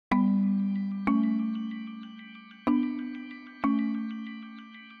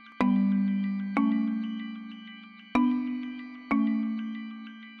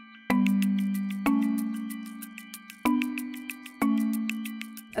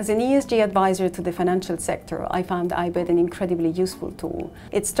As an ESG advisor to the financial sector, I found IBAT an incredibly useful tool.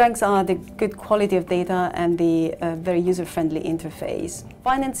 Its strengths are the good quality of data and the very user-friendly interface.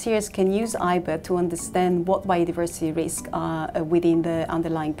 Financiers can use IBAT to understand what biodiversity risks are within the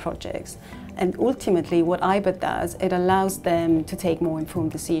underlying projects. And ultimately, what IBAT does, it allows them to take more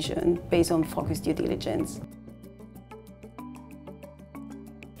informed decisions based on focused due diligence.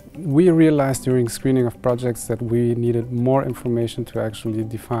 We realized during screening of projects that we needed more information to actually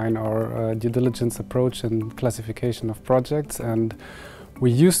define our due diligence approach and classification of projects, and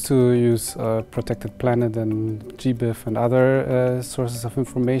we used to use Protected Planet and GBIF and other sources of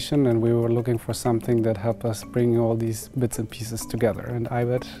information, and we were looking for something that helped us bring all these bits and pieces together, and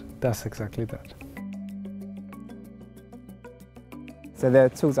IBAT does exactly that. So the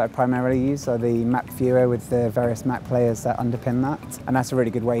tools I primarily use are the map viewer with the various map layers that underpin that, and that's a really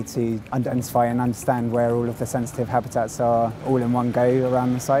good way to identify and understand where all of the sensitive habitats are all in one go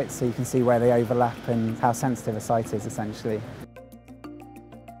around the site, so you can see where they overlap and how sensitive a site is essentially.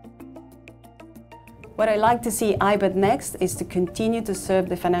 What I like to see IBAT next is to continue to serve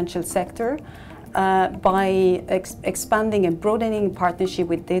the financial sector by expanding and broadening partnership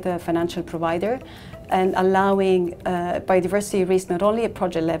with data financial provider and allowing biodiversity risk not only at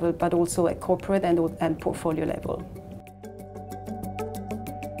project level but also at corporate and portfolio level.